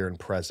clear and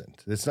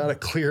present. It's not a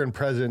clear and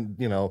present,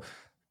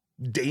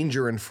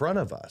 danger in front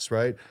of us,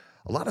 right?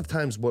 A lot of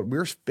times what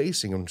we're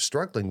facing and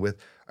struggling with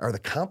are the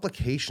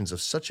complications of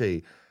such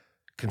a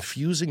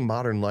confusing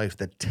modern life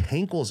that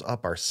tangles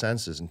up our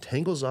senses and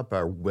tangles up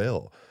our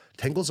will,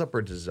 tangles up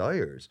our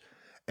desires.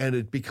 And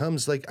it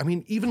becomes like,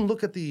 even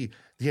look at the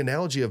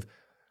analogy of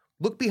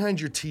look behind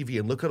your TV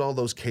and look at all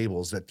those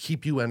cables that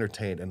keep you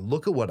entertained and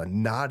look at what a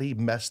knotty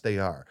mess they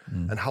are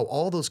and how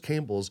all those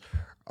cables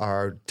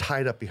are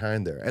tied up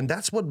behind there. And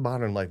that's what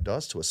modern life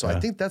does to us. So I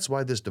think that's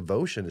why this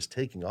devotion is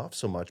taking off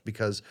so much,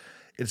 because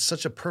it's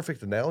such a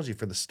perfect analogy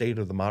for the state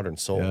of the modern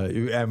soul.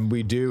 And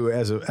we do,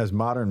 as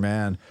modern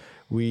man,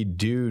 we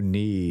do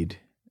need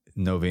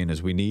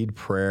novenas. We need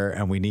prayer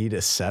and we need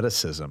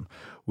asceticism.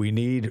 We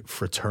need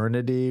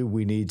fraternity.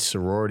 We need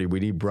sorority. We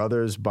need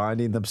brothers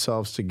binding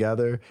themselves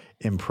together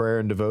in prayer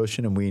and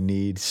devotion, and we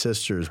need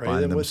sisters Pray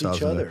binding them with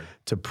themselves each other.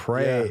 to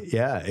pray.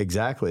 Yeah,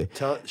 exactly.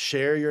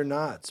 Share your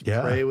knots.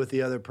 Yeah. Pray with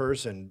the other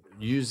person.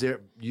 Use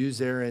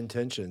their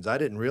intentions. I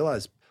didn't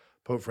realize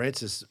Pope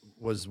Francis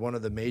was one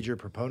of the major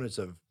proponents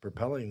of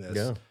propelling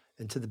this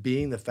into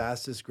being the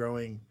fastest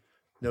growing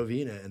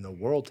novena in the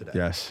world today.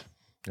 Yes.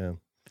 Yeah.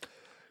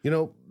 You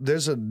know,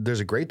 there's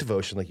a great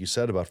devotion, like you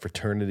said, about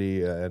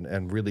fraternity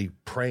and really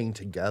praying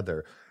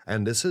together.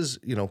 And this is,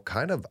 you know,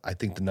 kind of, I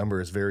think the number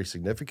is very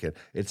significant.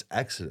 It's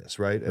Exodus,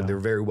 right? And they're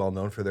very well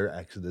known for their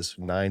Exodus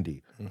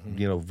 90.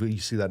 You know, you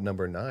see that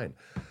number 9.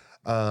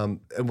 And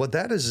what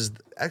that is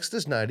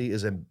Exodus 90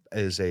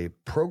 is a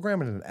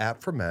program and an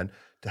app for men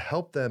to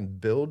help them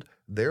build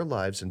their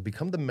lives and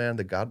become the man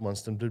that God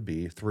wants them to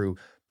be through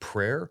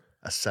prayer,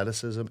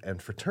 asceticism,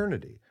 and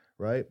fraternity,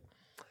 right?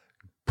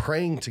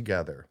 Praying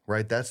together,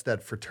 right? That's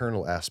that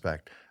fraternal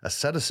aspect.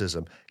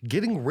 Asceticism,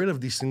 getting rid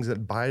of these things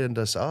that bind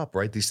us up,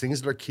 right? These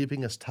things that are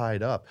keeping us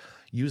tied up.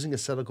 Using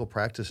ascetical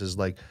practices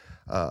like,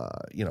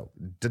 you know,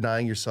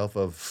 denying yourself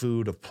of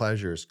food, of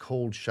pleasures,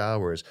 cold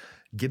showers,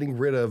 getting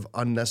rid of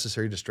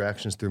unnecessary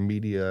distractions through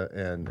media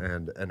and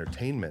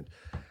entertainment.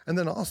 And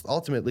then also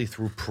ultimately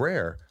through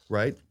prayer,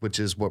 right? Which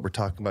is what we're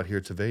talking about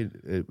here today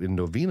in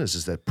novenas,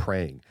 is that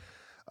praying.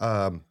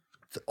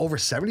 Over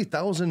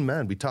 70,000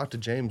 men, we talked to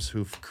James,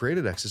 who've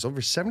created Exodus, over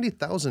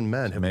 70,000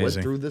 men have went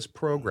through this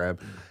program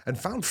and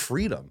found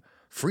freedom.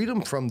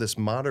 Freedom from this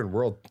modern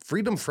world,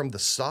 freedom from the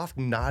soft,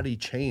 knotty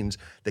chains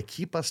that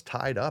keep us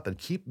tied up and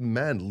keep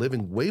men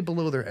living way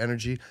below their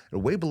energy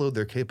and way below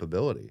their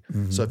capability.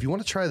 So if you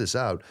want to try this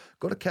out,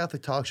 go to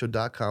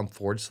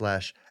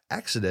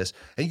CatholicTalkShow.com/Exodus,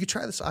 and you can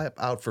try this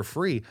out for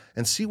free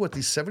and see what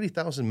these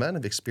 70,000 men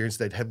have experienced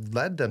that have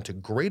led them to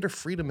greater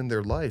freedom in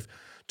their life,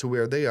 to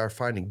where they are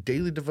finding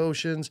daily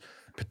devotions,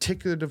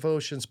 particular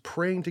devotions,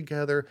 praying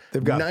together.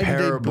 They've got 90-day boot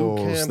parables.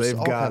 camps, They've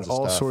all got kinds of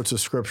all stuff. sorts of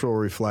scriptural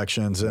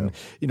reflections. And,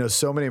 you know,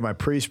 so many of my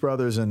priest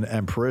brothers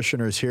and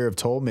parishioners here have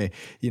told me,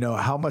 you know,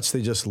 how much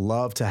they just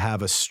love to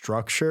have a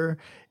structure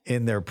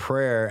in their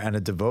prayer and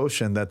a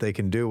devotion that they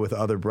can do with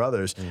other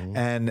brothers.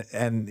 And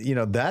you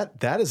know,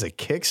 that is a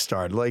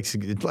kickstart, like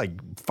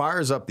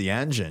fires up the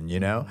engine,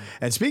 you know?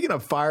 And speaking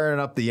of firing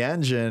up the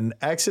engine,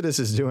 Exodus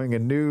is doing a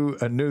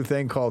new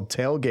thing called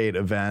tailgate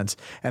events,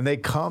 and they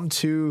come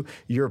to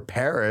your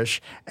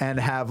parish and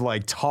have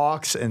like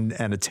talks and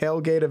a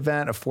tailgate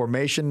event, a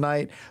formation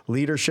night,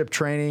 leadership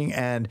training.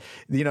 And,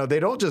 you know, they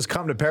don't just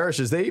come to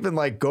parishes, they even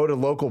like go to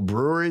local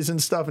breweries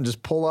and stuff and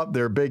just pull up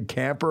their big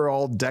camper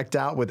all decked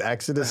out with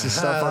Exodus and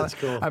stuff on it. That's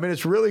cool. I mean,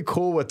 it's really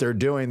cool what they're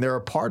doing. They're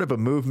a part of a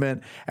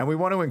movement, and we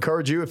want to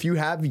encourage you, if you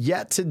have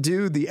yet to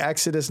do the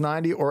Exodus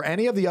 90 or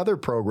any of the other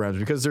programs,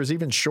 because there's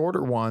even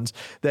shorter ones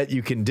that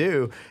you can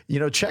do, you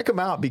know, check them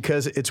out,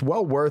 because it's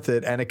well worth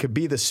it, and it could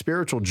be the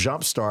spiritual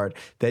jumpstart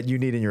that you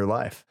need in your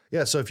life.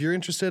 Yeah, so if you're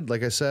interested,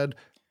 like I said,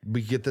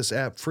 we get this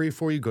app free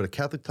for you. Go to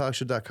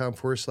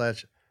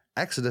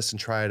CatholicTalkShow.com/Exodus and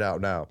try it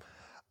out now.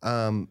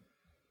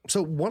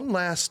 So one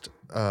last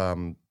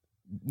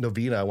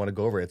novena I want to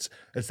go over. It's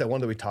that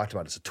one that we talked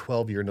about. It's a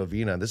 12-year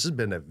novena. This has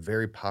been a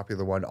very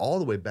popular one all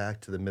the way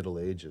back to the Middle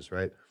Ages,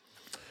 right?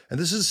 And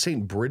this is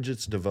St.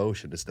 Bridget's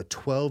devotion. It's the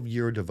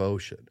 12-year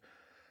devotion.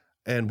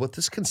 And what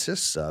this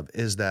consists of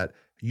is that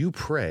you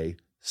pray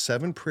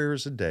 7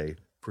 prayers a day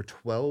for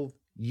 12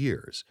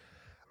 years.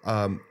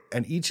 And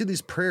each of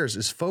these prayers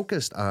is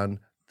focused on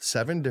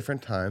 7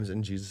 different times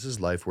in Jesus'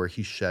 life where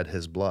he shed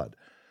his blood.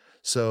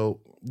 So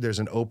there's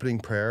an opening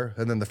prayer,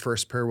 and then the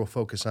first prayer will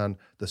focus on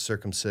the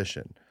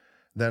circumcision,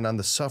 then on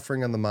the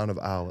suffering on the Mount of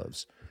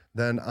Olives,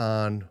 then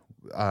on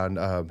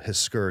his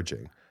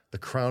scourging, the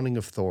crowning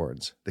of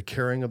thorns, the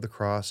carrying of the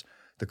cross,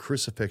 the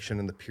crucifixion,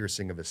 and the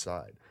piercing of his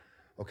side.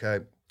 Okay?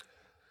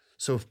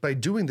 So by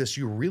doing this,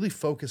 you're really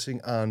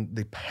focusing on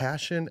the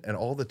passion and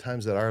all the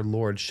times that our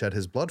Lord shed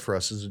his blood for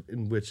us,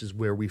 in which is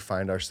where we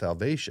find our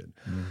salvation.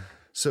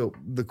 So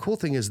the cool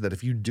thing is that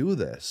if you do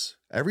this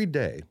every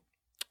day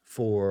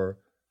for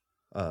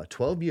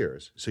 12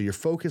 years, so you're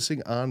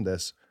focusing on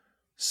this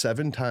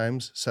 7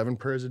 times, 7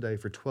 prayers a day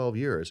for 12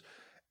 years,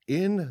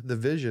 in the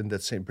vision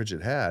that St.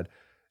 Bridget had,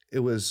 it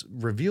was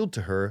revealed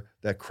to her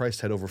that Christ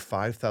had over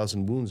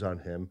 5,000 wounds on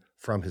him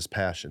from his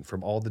passion,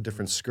 from all the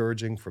different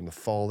scourging, from the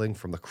falling,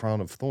 from the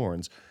crown of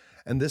thorns.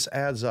 And this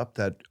adds up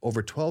that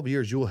over 12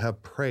 years, you will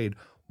have prayed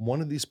one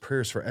of these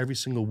prayers for every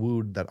single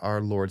wound that our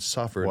Lord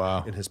suffered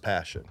in his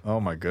passion. Oh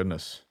my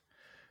goodness.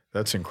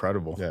 That's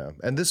incredible. Yeah.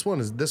 And this one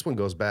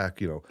goes back,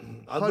 you know,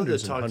 I'd love to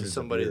hundreds and talk to hundreds of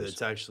somebody years.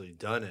 that's actually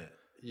done it,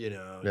 you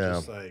know, Yeah.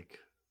 just like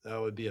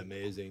that would be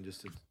amazing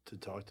just to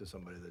talk to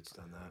somebody that's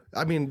done that.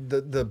 I mean,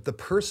 the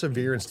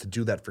perseverance to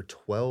do that for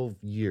 12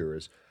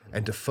 years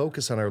and to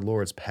focus on our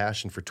Lord's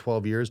passion for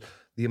 12 years,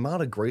 the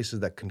amount of graces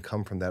that can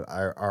come from that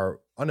are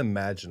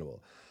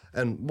unimaginable.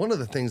 And one of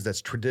the things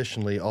that's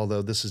traditionally,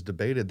 although this is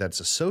debated,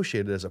 that's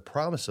associated as a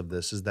promise of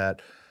this is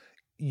that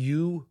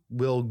you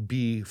will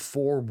be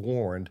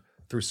forewarned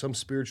through some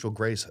spiritual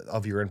grace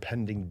of your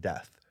impending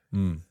death,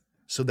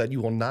 so that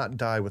you will not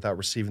die without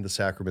receiving the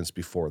sacraments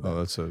before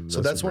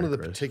that. That's one of the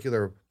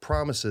particular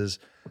promises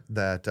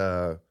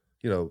that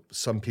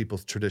some people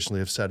traditionally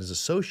have said is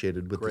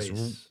associated with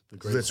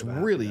this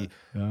really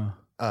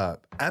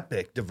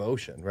epic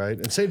devotion, right?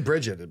 And Saint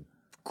Bridget, a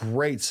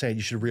great saint.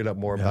 You should read up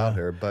more about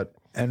her, but.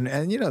 And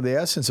the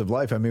essence of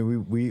life. I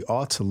mean, we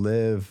ought to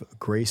live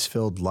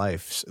grace-filled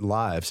lives.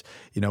 The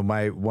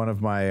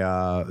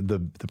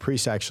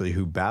priest actually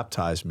who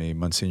baptized me,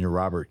 Monsignor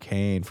Robert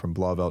Kane from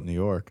Blauvelt, New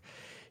York,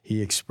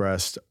 he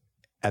expressed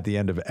at the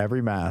end of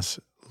every Mass,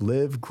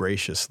 live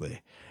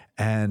graciously.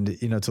 And,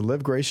 to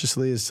live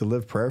graciously is to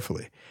live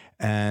prayerfully.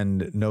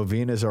 And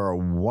novenas are a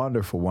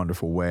wonderful,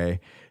 wonderful way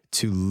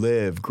to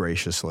live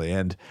graciously.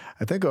 And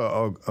I think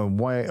a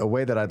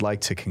way that I'd like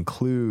to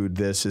conclude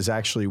this is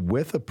actually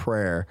with a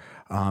prayer.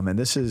 And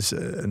this is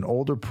an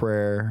older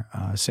prayer,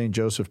 St.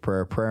 Joseph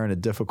prayer in a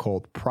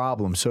difficult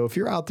problem. So if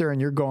you're out there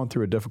and you're going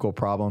through a difficult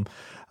problem,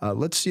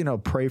 let's,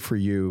 pray for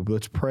you.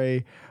 Let's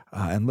pray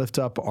and lift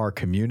up our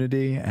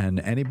community and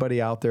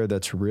anybody out there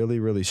that's really,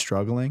 really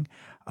struggling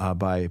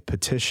by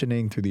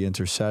petitioning through the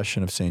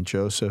intercession of St.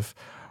 Joseph,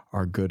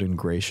 our good and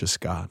gracious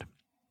God.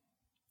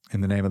 In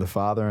the name of the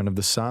Father, and of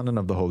the Son, and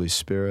of the Holy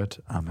Spirit.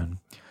 Amen.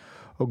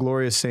 O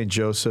glorious Saint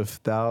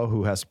Joseph, thou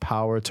who hast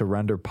power to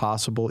render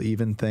possible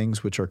even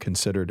things which are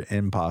considered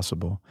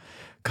impossible,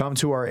 come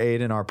to our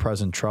aid in our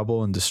present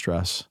trouble and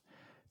distress.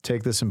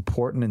 Take this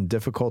important and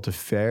difficult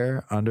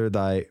affair under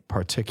thy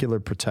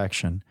particular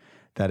protection,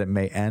 that it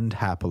may end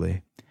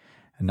happily.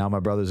 And now, my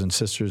brothers and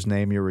sisters,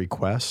 name your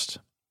request.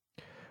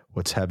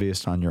 What's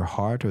heaviest on your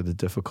heart or the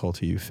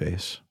difficulty you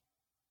face?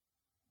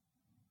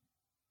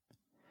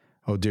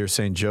 O dear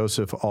Saint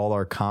Joseph, all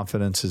our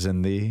confidence is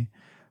in thee.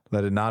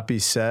 Let it not be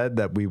said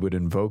that we would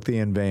invoke thee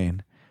in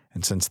vain.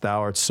 And since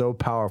thou art so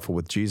powerful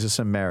with Jesus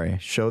and Mary,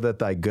 show that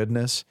thy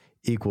goodness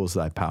equals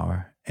thy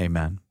power.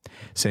 Amen.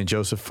 Saint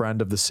Joseph,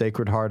 friend of the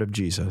Sacred Heart of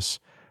Jesus,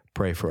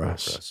 pray for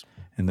us.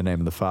 In the name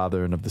of the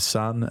Father, and of the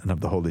Son, and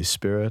of the Holy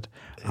Spirit.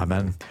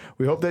 Amen.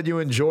 We hope that you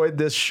enjoyed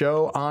this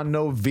show on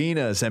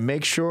novenas, and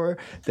make sure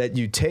that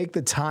you take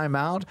the time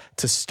out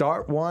to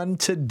start one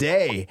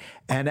today.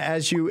 And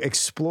as you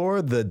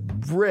explore the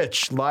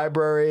rich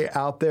library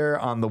out there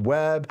on the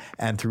web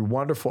and through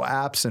wonderful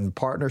apps and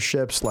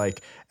partnerships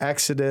like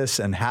Exodus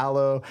and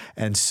Hallow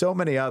and so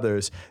many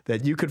others,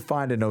 that you could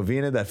find a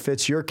novena that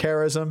fits your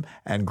charism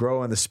and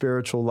grow in the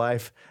spiritual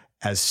life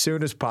as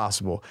soon as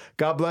possible.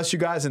 God bless you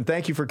guys, and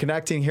thank you for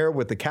connecting here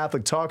with the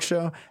Catholic Talk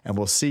Show, and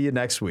we'll see you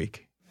next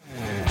week.